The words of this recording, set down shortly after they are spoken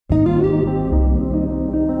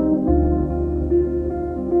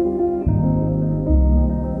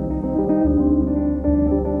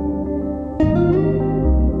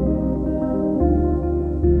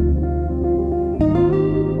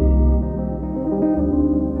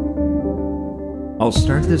I'll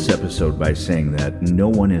start this episode by saying that no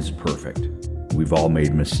one is perfect. We've all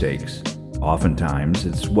made mistakes. Oftentimes,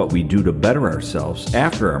 it's what we do to better ourselves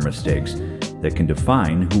after our mistakes that can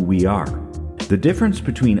define who we are. The difference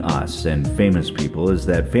between us and famous people is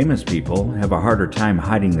that famous people have a harder time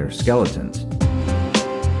hiding their skeletons.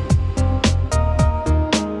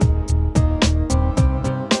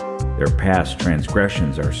 Their past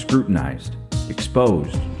transgressions are scrutinized,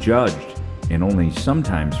 exposed, judged, and only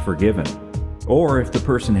sometimes forgiven. Or if the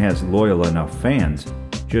person has loyal enough fans,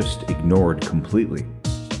 just ignored completely.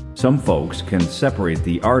 Some folks can separate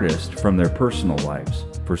the artist from their personal lives.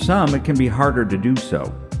 For some, it can be harder to do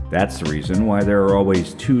so. That's the reason why there are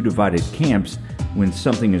always two divided camps when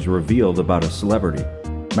something is revealed about a celebrity.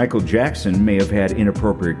 Michael Jackson may have had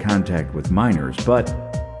inappropriate contact with minors, but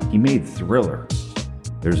he made Thriller.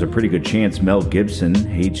 There's a pretty good chance Mel Gibson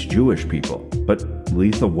hates Jewish people, but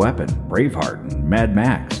Lethal Weapon, Braveheart, and Mad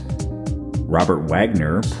Max. Robert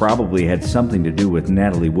Wagner probably had something to do with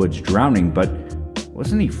Natalie Wood's drowning, but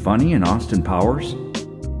wasn't he funny in Austin Powers?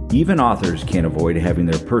 Even authors can't avoid having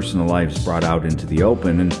their personal lives brought out into the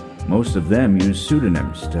open, and most of them use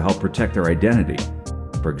pseudonyms to help protect their identity.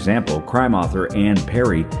 For example, crime author Anne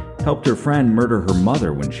Perry helped her friend murder her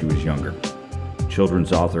mother when she was younger.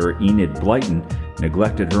 Children's author Enid Blyton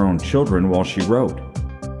neglected her own children while she wrote.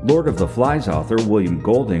 Lord of the Flies author William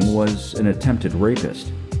Golding was an attempted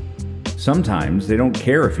rapist. Sometimes they don't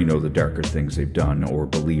care if you know the darker things they've done or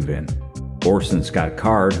believe in. Orson Scott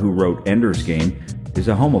Card, who wrote Ender's Game, is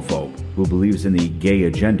a homophobe who believes in the gay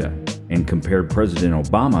agenda and compared President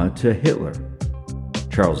Obama to Hitler.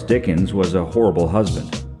 Charles Dickens was a horrible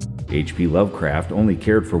husband. H.P. Lovecraft only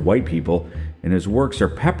cared for white people, and his works are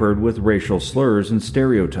peppered with racial slurs and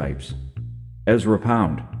stereotypes. Ezra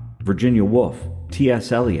Pound, Virginia Woolf,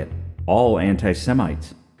 T.S. Eliot, all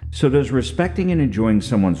anti-Semites. So does respecting and enjoying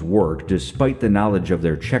someone's work despite the knowledge of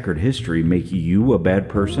their checkered history make you a bad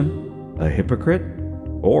person? A hypocrite?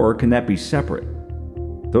 Or can that be separate?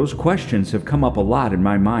 Those questions have come up a lot in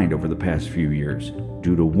my mind over the past few years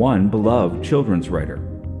due to one beloved children's writer.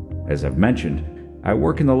 As I've mentioned, I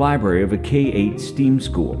work in the library of a K-8 STEAM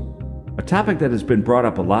school. A topic that has been brought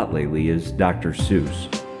up a lot lately is Dr.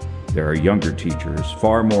 Seuss. There are younger teachers,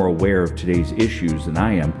 far more aware of today's issues than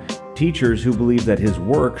I am, teachers who believe that his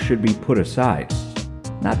work should be put aside.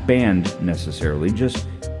 Not banned necessarily, just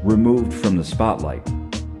removed from the spotlight.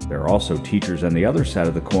 There are also teachers on the other side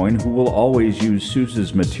of the coin who will always use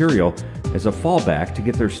Seuss's material as a fallback to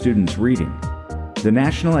get their students reading. The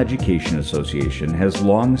National Education Association has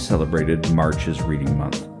long celebrated March as Reading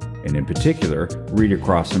Month, and in particular, Read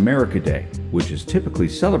Across America Day, which is typically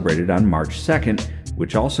celebrated on March 2nd,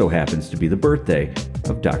 which also happens to be the birthday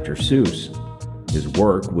of Dr. Seuss. His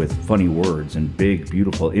work, with funny words and big,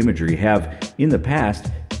 beautiful imagery, have, in the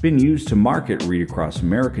past, been used to market Read Across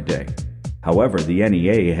America Day. However, the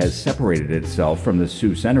NEA has separated itself from the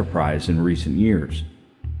Seuss enterprise in recent years.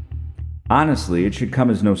 Honestly, it should come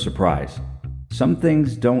as no surprise. Some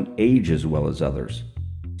things don't age as well as others.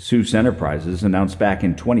 Seuss Enterprises announced back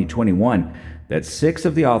in 2021 that 6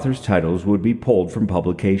 of the author's titles would be pulled from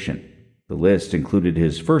publication. The list included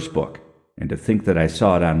his first book, And to Think That I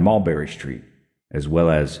Saw It on Mulberry Street, as well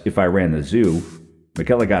as If I Ran the Zoo,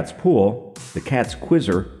 McElligot's Pool, The Cat's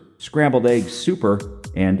Quizzer, Scrambled Egg Super,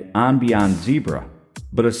 and On Beyond Zebra.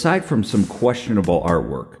 But aside from some questionable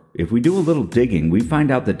artwork, if we do a little digging, we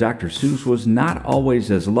find out that Dr. Seuss was not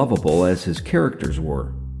always as lovable as his characters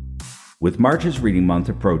were. With March's Reading Month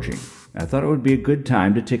approaching, I thought it would be a good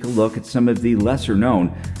time to take a look at some of the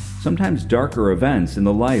lesser-known, sometimes darker events in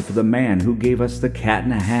the life of the man who gave us the Cat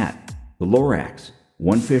in a Hat, the Lorax,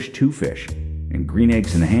 One Fish, Two Fish, and Green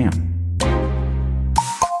Eggs and Ham.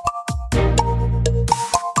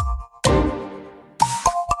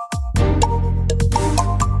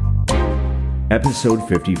 Episode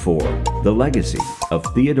 54, The Legacy of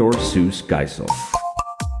Theodore Seuss Geisel.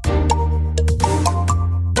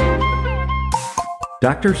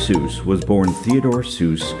 Dr. Seuss was born Theodore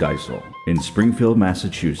Seuss Geisel in Springfield,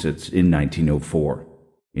 Massachusetts in 1904.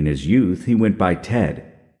 In his youth, he went by Ted.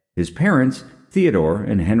 His parents, Theodore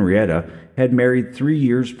and Henrietta, had married 3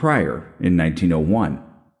 years prior in 1901.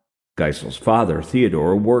 Geisel's father,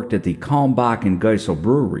 Theodore, worked at the Kalmbach and Geisel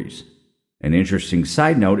breweries. An interesting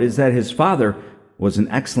side note is that his father was an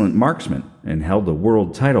excellent marksman and held the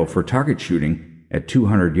world title for target shooting at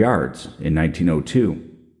 200 yards in 1902.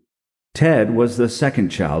 Ted was the second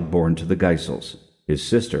child born to the Geisels. His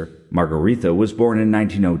sister, Margaretha, was born in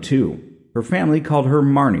 1902. Her family called her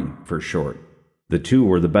Marnie for short. The two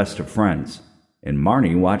were the best of friends, and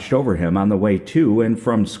Marnie watched over him on the way to and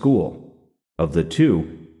from school. Of the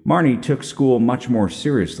two, Marnie took school much more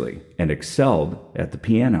seriously and excelled at the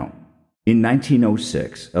piano. In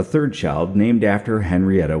 1906, a third child named after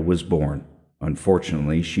Henrietta was born.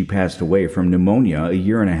 Unfortunately, she passed away from pneumonia a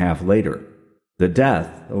year and a half later. The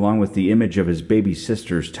death, along with the image of his baby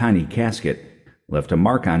sister's tiny casket, left a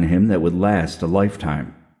mark on him that would last a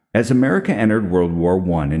lifetime. As America entered World War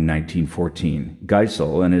I in 1914,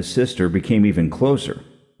 Geisel and his sister became even closer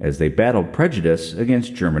as they battled prejudice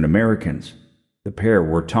against German Americans. The pair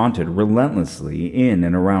were taunted relentlessly in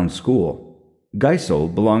and around school.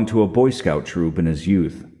 Geisel belonged to a Boy Scout troop in his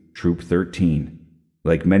youth, Troop 13.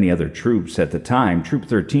 Like many other troops at the time, Troop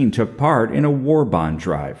 13 took part in a war bond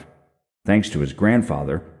drive. Thanks to his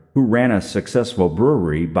grandfather, who ran a successful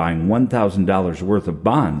brewery buying $1,000 worth of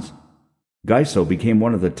bonds, Geisel became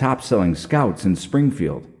one of the top-selling scouts in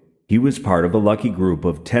Springfield. He was part of a lucky group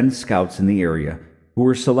of 10 scouts in the area who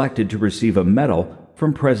were selected to receive a medal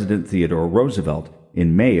from President Theodore Roosevelt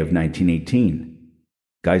in May of 1918.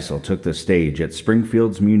 Geisel took the stage at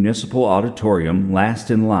Springfield's Municipal Auditorium last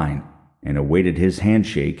in line and awaited his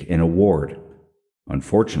handshake and award.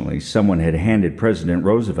 Unfortunately, someone had handed President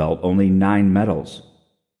Roosevelt only 9 medals.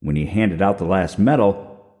 When he handed out the last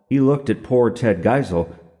medal, he looked at poor Ted Geisel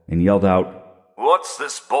and yelled out, "What's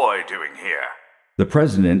this boy doing here?" The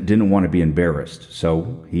president didn't want to be embarrassed,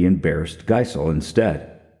 so he embarrassed Geisel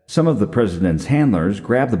instead. Some of the president's handlers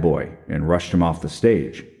grabbed the boy and rushed him off the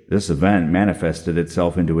stage. This event manifested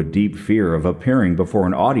itself into a deep fear of appearing before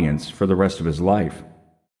an audience for the rest of his life.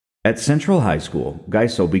 At Central High School,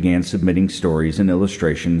 Geisel began submitting stories and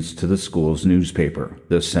illustrations to the school's newspaper,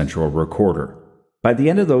 the Central Recorder. By the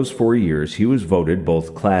end of those 4 years, he was voted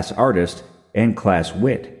both class artist and class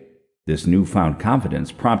wit. This newfound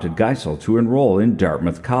confidence prompted Geisel to enroll in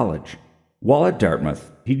Dartmouth College. While at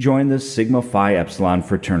Dartmouth, he joined the Sigma Phi Epsilon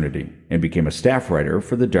fraternity and became a staff writer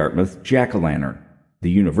for the Dartmouth Jack-O-Lantern,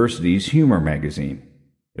 the university's humor magazine.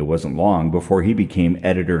 It wasn't long before he became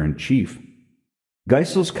editor-in-chief.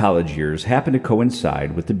 Geisel's college years happened to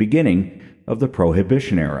coincide with the beginning of the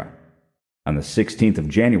Prohibition era. On the 16th of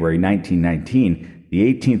January 1919, the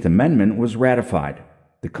 18th Amendment was ratified.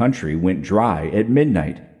 The country went dry at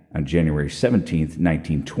midnight on January 17,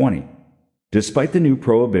 1920. Despite the new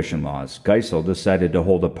prohibition laws, Geisel decided to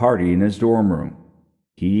hold a party in his dorm room.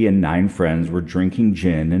 He and 9 friends were drinking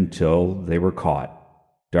gin until they were caught.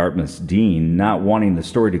 Dartmouth's dean, not wanting the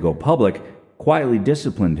story to go public, quietly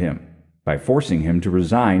disciplined him by forcing him to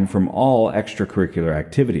resign from all extracurricular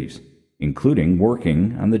activities, including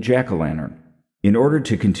working on the Jack-O-Lantern. In order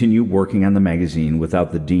to continue working on the magazine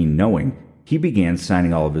without the dean knowing, he began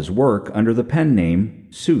signing all of his work under the pen name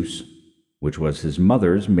Seuss, which was his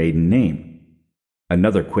mother's maiden name.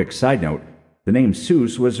 Another quick side note, the name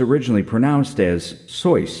Seuss was originally pronounced as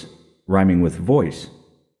Soyce, rhyming with voice.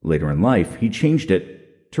 Later in life, he changed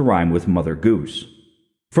it to rhyme with Mother Goose.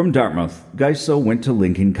 From Dartmouth, Geisel went to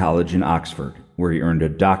Lincoln College in Oxford, where he earned a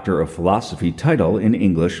Doctor of Philosophy title in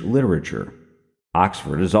English literature.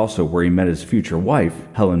 Oxford is also where he met his future wife,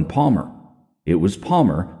 Helen Palmer. It was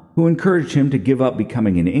Palmer who encouraged him to give up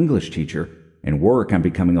becoming an English teacher and work on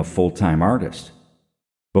becoming a full-time artist.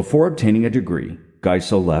 Before obtaining a degree,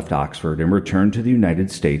 Geisel left Oxford and returned to the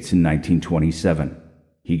United States in 1927.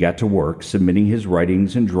 He got to work submitting his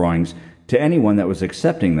writings and drawings to anyone that was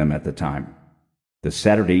accepting them at the time. The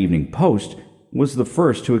Saturday Evening Post was the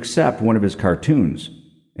first to accept one of his cartoons,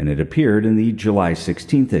 and it appeared in the July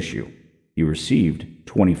 16th issue. He received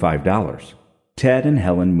 $25. Ted and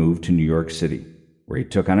Helen moved to New York City, where he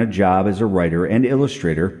took on a job as a writer and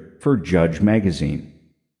illustrator for Judge magazine.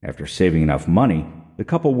 After saving enough money, the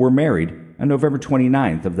couple were married on November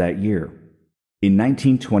 29th of that year. In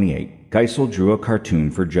 1928, Geisel drew a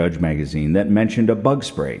cartoon for Judge magazine that mentioned a bug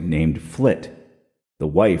spray named Flit. The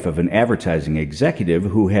wife of an advertising executive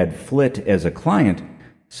who had Flit as a client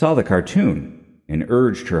saw the cartoon and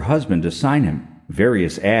urged her husband to sign him.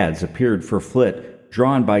 Various ads appeared for Flit,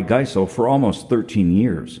 drawn by Geisel for almost 13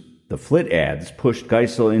 years. The Flit ads pushed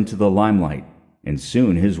Geisel into the limelight, and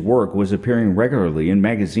soon his work was appearing regularly in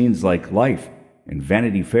magazines like Life and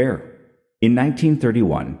Vanity Fair. In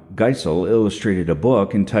 1931, Geisel illustrated a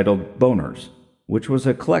book entitled Boners, which was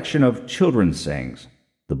a collection of children's sayings.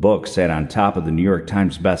 The book sat on top of the New York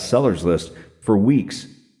Times bestsellers list for weeks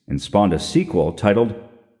and spawned a sequel titled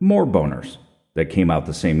More Boners that came out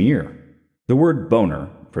the same year. The word boner,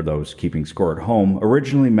 for those keeping score at home,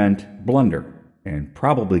 originally meant blunder and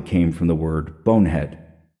probably came from the word bonehead.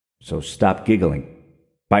 So stop giggling.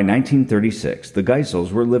 By 1936, the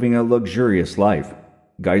Geisels were living a luxurious life.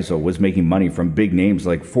 Geisel was making money from big names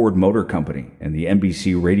like Ford Motor Company and the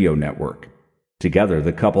NBC radio network. Together,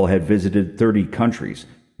 the couple had visited 30 countries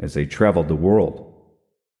as they traveled the world.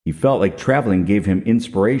 He felt like traveling gave him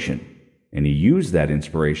inspiration, and he used that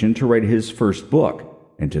inspiration to write his first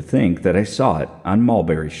book, and to think that I saw it on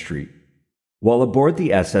Mulberry Street. While aboard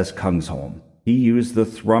the SS Kungsholm, he used the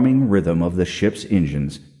thrumming rhythm of the ship's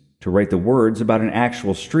engines to write the words about an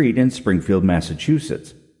actual street in Springfield,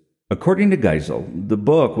 Massachusetts. According to Geisel, the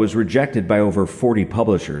book was rejected by over 40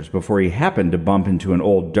 publishers before he happened to bump into an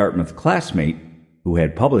old Dartmouth classmate who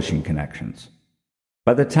had publishing connections.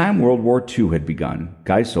 By the time World War II had begun,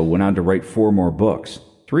 Geisel went on to write 4 more books,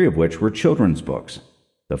 3 of which were children's books.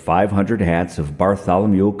 The 500 Hats of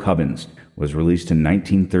Bartholomew Cubbins was released in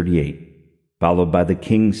 1938, followed by The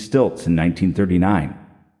King's Stilts in 1939,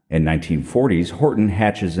 and 1940's Horton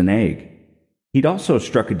Hatches an Egg. He'd also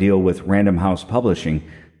struck a deal with Random House Publishing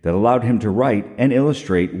that allowed him to write and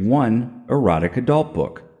illustrate 1 erotic adult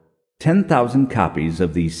book. 10,000 copies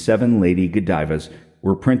of the 7 Lady Godivas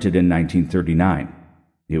were printed in 1939.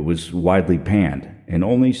 It was widely panned and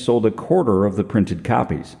only sold a quarter of the printed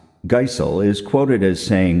copies. Geisel is quoted as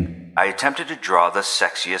saying, "I attempted to draw the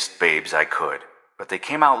sexiest babes I could, but they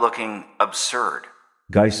came out looking absurd."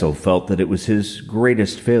 Geisel felt that it was his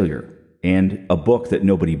greatest failure, and a book that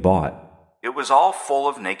nobody bought. "It was all full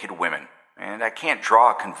of naked women, and I can't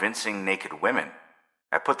draw convincing naked women.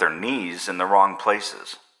 I put their knees in the wrong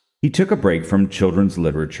places." He took a break from children's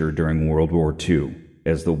literature during World War II.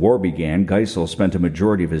 As the war began, Geisel spent a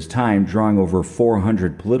majority of his time drawing over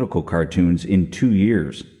 400 political cartoons in 2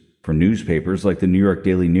 years for newspapers like the New York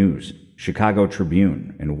Daily News, Chicago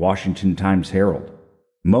Tribune, and Washington Times-Herald.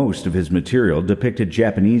 Most of his material depicted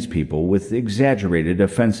Japanese people with exaggerated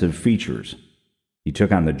offensive features. He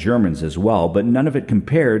took on the Germans as well, but none of it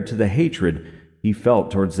compared to the hatred he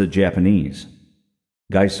felt towards the Japanese.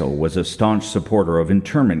 Geisel was a staunch supporter of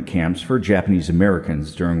internment camps for Japanese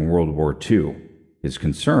Americans during World War II. His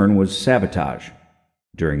concern was sabotage.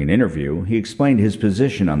 During an interview, he explained his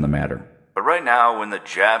position on the matter. "But right now, when the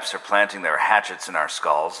Japs are planting their hatchets in our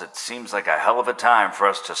skulls, it seems like a hell of a time for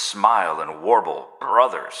us to smile and warble,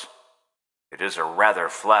 'Brothers.' It is a rather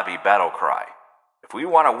flabby battle cry. If we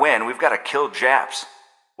want to win, we've got to kill Japs.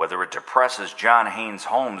 Whether it depresses John Haynes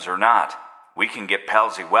Holmes or not, we can get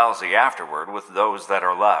palsy-walsy afterward with those that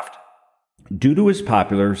are left." Due to his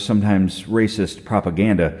popular, sometimes racist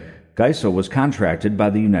propaganda, Geisel was contracted by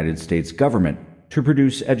the United States government to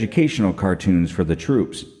produce educational cartoons for the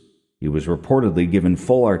troops. He was reportedly given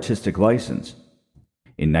full artistic license.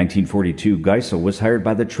 In 1942, Geisel was hired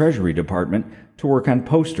by the Treasury Department to work on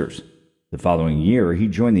posters. The following year, he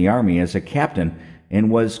joined the Army as a captain and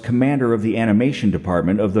was commander of the animation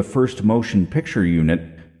department of the 1st Motion Picture Unit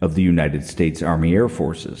of the United States Army Air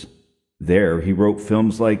Forces. There, he wrote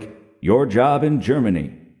films like Your Job in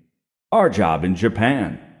Germany, Our Job in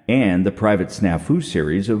Japan, and the Private Snafu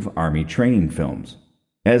series of Army training films.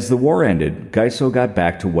 As the war ended, Geisel got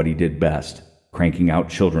back to what he did best, cranking out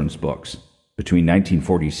children's books. Between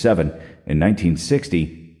 1947 and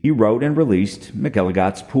 1960, he wrote and released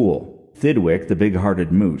McElligot's Pool, Thidwick the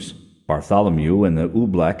Big-Hearted Moose, Bartholomew and the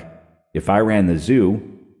Oobleck, If I Ran the Zoo,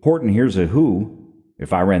 Horton Hears a Who,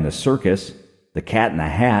 If I Ran the Circus, The Cat in the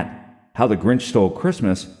Hat, How the Grinch Stole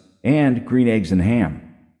Christmas, and Green Eggs and Ham.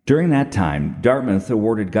 During that time, Dartmouth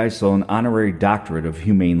awarded Geisel an honorary doctorate of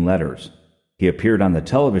humane letters. He appeared on the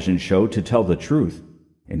television show To Tell the Truth,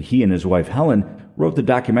 and he and his wife Helen wrote the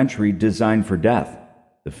documentary Designed for Death.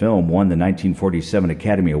 The film won the 1947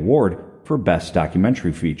 Academy Award for Best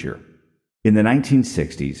Documentary Feature. In the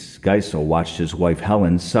 1960s, Geisel watched his wife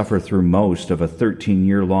Helen suffer through most of a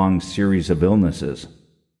 13-year-long series of illnesses.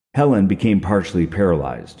 Helen became partially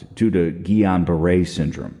paralyzed due to Guillain-Barré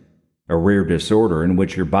syndrome, a rare disorder in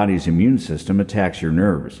which your body's immune system attacks your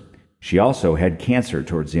nerves. She also had cancer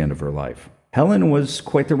towards the end of her life. Helen was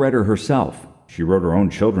quite the writer herself. She wrote her own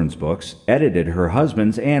children's books, edited her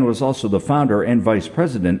husband's, and was also the founder and vice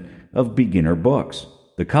president of Beginner Books.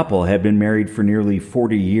 The couple had been married for nearly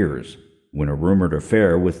 40 years when a rumored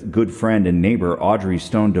affair with good friend and neighbor Audrey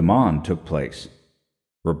Stone DeMond took place.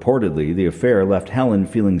 Reportedly, the affair left Helen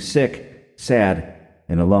feeling sick, sad,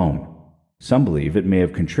 and alone. Some believe it may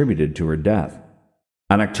have contributed to her death.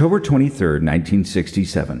 On October 23,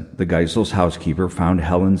 1967, the Geisel's housekeeper found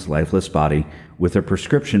Helen's lifeless body with a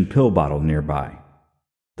prescription pill bottle nearby.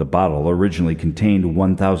 The bottle originally contained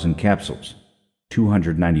 1,000 capsules.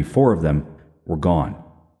 294 of them were gone.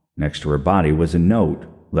 Next to her body was a note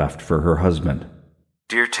left for her husband.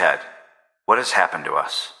 "Dear Ted, what has happened to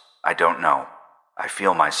us? I don't know. I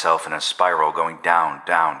feel myself in a spiral going down,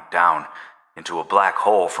 down, down, into a black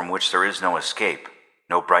hole from which there is no escape,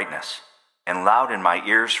 no brightness. And loud in my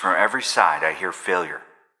ears from every side I hear failure,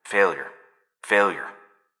 failure, failure.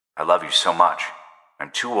 I love you so much. I'm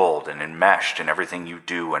too old and enmeshed in everything you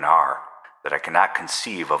do and are that I cannot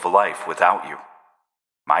conceive of life without you.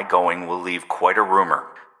 My going will leave quite a rumor,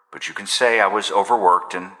 but you can say I was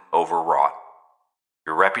overworked and overwrought.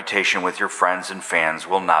 Your reputation with your friends and fans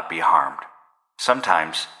will not be harmed.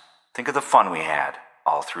 Sometimes, think of the fun we had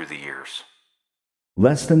all through the years.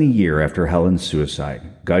 Less than a year after Helen's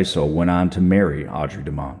suicide, Geisel went on to marry Audrey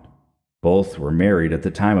DeMond. Both were married at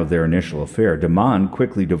the time of their initial affair. DeMond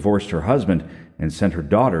quickly divorced her husband and sent her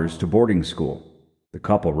daughters to boarding school. The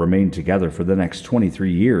couple remained together for the next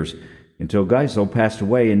 23 years until Geisel passed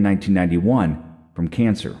away in 1991 from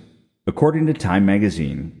cancer. According to Time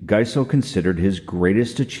magazine, Geisel considered his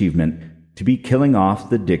greatest achievement to be killing off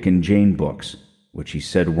the Dick and Jane books, which he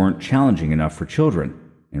said weren't challenging enough for children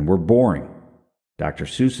and were boring. Dr.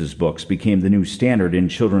 Seuss's books became the new standard in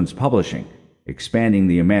children's publishing, expanding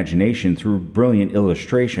the imagination through brilliant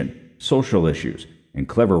illustration, social issues, and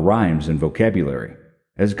clever rhymes and vocabulary.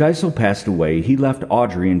 As Geisel passed away, he left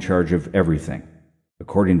Audrey in charge of everything.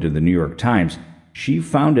 According to the New York Times, she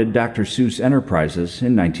founded Dr. Seuss Enterprises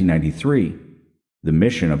in 1993. The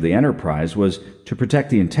mission of the enterprise was to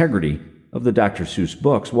protect the integrity of the Dr. Seuss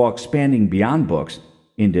books while expanding beyond books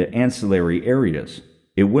into ancillary areas.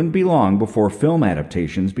 It wouldn't be long before film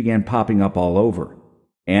adaptations began popping up all over.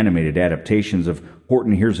 Animated adaptations of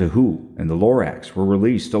Horton Hears a Who and The Lorax were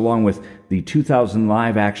released, along with the 2000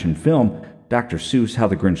 live-action film Dr. Seuss How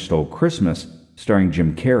the Grinch Stole Christmas, starring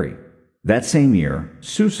Jim Carrey. That same year,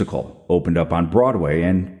 Seussical opened up on Broadway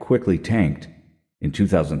and quickly tanked. In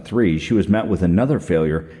 2003, she was met with another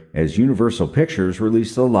failure as Universal Pictures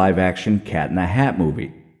released the live-action Cat in the Hat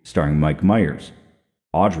movie, starring Mike Myers.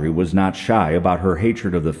 Audrey was not shy about her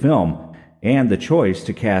hatred of the film and the choice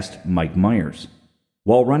to cast Mike Myers.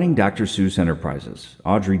 While running Dr. Seuss Enterprises,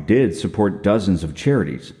 Audrey did support dozens of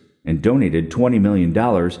charities and donated $20 million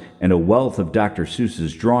and a wealth of Dr.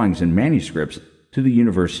 Seuss's drawings and manuscripts to the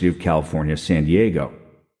University of California, San Diego.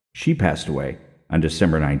 She passed away on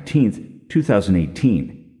December 19,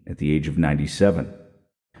 2018, at the age of 97.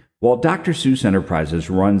 While Dr. Seuss Enterprises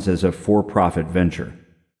runs as a for-profit venture,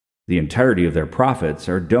 the entirety of their profits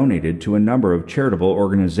are donated to a number of charitable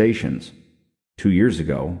organizations. 2 years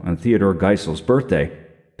ago, on Theodore Geisel's birthday,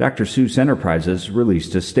 Dr. Seuss Enterprises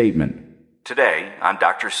released a statement. Today, on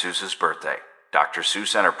Dr. Seuss's birthday, Dr.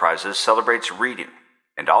 Seuss Enterprises celebrates reading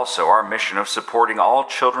and also our mission of supporting all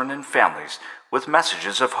children and families with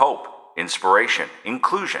messages of hope, inspiration,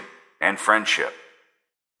 inclusion, and friendship.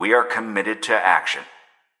 We are committed to action.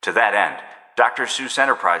 To that end, Dr. Seuss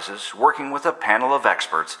Enterprises, working with a panel of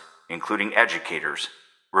experts, including educators,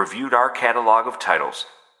 reviewed our catalog of titles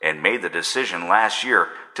and made the decision last year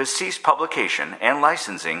to cease publication and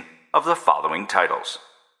licensing of the following titles.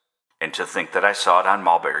 And to think that I saw it on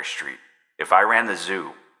Mulberry Street, If I Ran the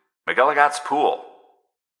Zoo, McGilligot's Pool,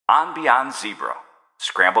 On Beyond Zebra,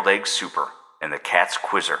 Scrambled Egg Super, and The Cat's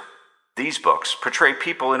Quizzer. These books portray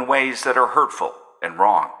people in ways that are hurtful and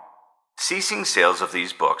wrong. Ceasing sales of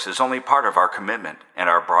these books is only part of our commitment and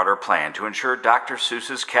our broader plan to ensure Dr.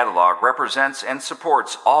 Seuss's catalog represents and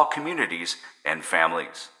supports all communities and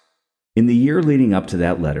families. In the year leading up to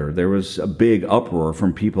that letter, there was a big uproar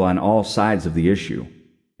from people on all sides of the issue.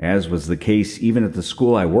 As was the case even at the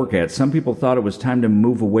school I work at, some people thought it was time to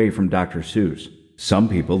move away from Dr. Seuss. Some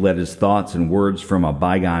people let his thoughts and words from a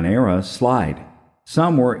bygone era slide.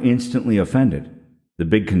 Some were instantly offended. The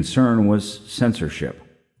big concern was censorship.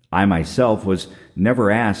 I myself was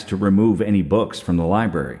never asked to remove any books from the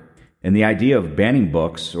library, and the idea of banning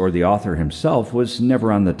books or the author himself was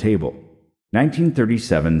never on the table.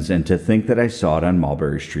 1937's And to Think That I Saw It on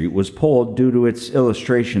Mulberry Street was pulled due to its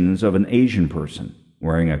illustrations of an Asian person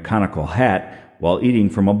wearing a conical hat while eating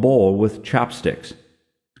from a bowl with chopsticks.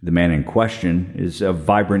 The man in question is a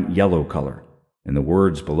vibrant yellow color, and the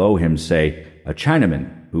words below him say, "A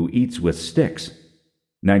Chinaman who eats with sticks."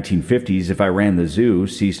 1950's If I Ran the Zoo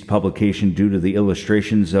ceased publication due to the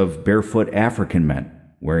illustrations of barefoot African men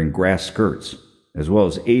wearing grass skirts, as well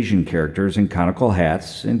as Asian characters in conical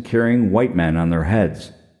hats and carrying white men on their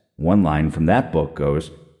heads. One line from that book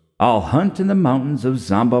goes, "I'll hunt in the mountains of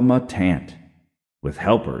Zamba Matant," with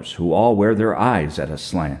helpers who all wear their eyes at a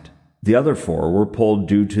slant. The other four were pulled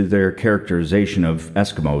due to their characterization of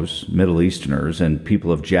Eskimos, Middle Easterners, and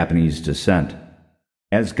people of Japanese descent.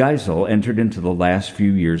 As Geisel entered into the last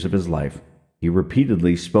few years of his life, he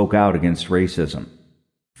repeatedly spoke out against racism.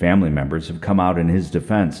 Family members have come out in his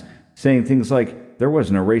defense, saying things like, "There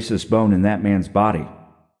wasn't a racist bone in that man's body."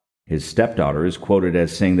 His stepdaughter is quoted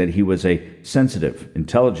as saying that he was a sensitive,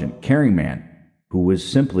 intelligent, caring man who was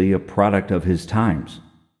simply a product of his times.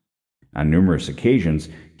 On numerous occasions,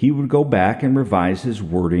 he would go back and revise his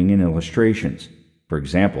wording and illustrations. For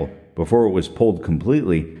example, before it was pulled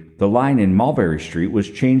completely, the line in Mulberry Street was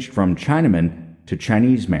changed from Chinaman to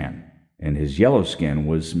Chinese man, and his yellow skin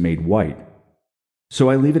was made white. So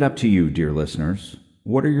I leave it up to you, dear listeners.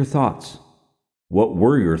 What are your thoughts? What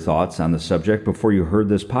were your thoughts on the subject before you heard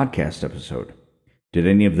this podcast episode? Did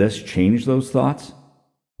any of this change those thoughts?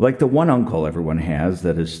 Like the one uncle everyone has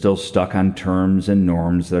that is still stuck on terms and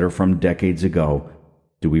norms that are from decades ago,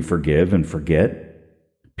 do we forgive and forget?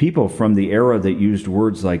 People from the era that used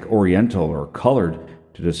words like Oriental or colored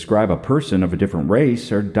to describe a person of a different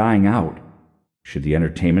race are dying out. Should the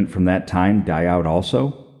entertainment from that time die out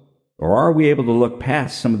also? Or are we able to look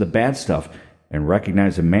past some of the bad stuff and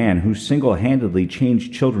recognize a man who single-handedly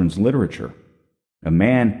changed children's literature? A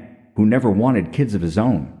man who never wanted kids of his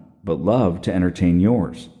own, but loved to entertain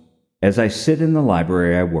yours. As I sit in the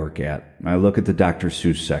library I work at, I look at the Dr.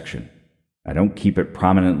 Seuss section. I don't keep it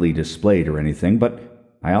prominently displayed or anything, but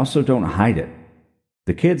I also don't hide it.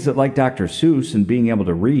 The kids that like Dr. Seuss and being able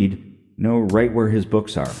to read know right where his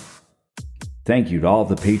books are. Thank you to all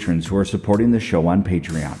the patrons who are supporting the show on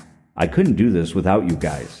Patreon. I couldn't do this without you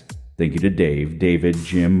guys. Thank you to Dave, David,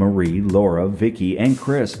 Jim, Marie, Laura, Vicky, and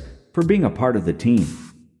Chris for being a part of the team.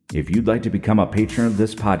 If you'd like to become a patron of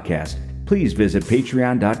this podcast, please visit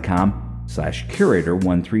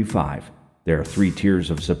patreon.com/curator135. There are 3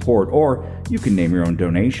 tiers of support, or you can name your own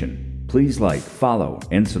donation. Please like, follow,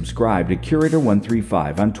 and subscribe to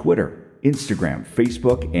Curator135 on Twitter, Instagram,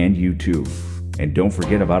 Facebook, and YouTube. And don't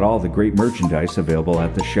forget about all the great merchandise available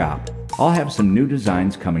at the shop. I'll have some new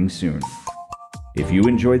designs coming soon. If you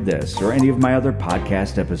enjoyed this or any of my other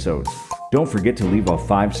podcast episodes, don't forget to leave a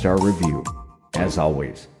 5-star review. As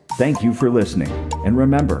always, thank you for listening. And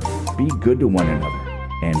remember, be good to one another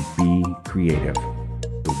and be creative.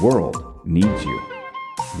 The world needs you.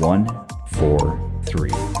 1, 4,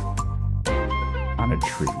 3. On a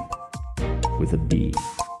tree with a bee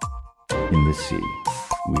in the sea.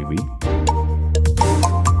 Oui, oui.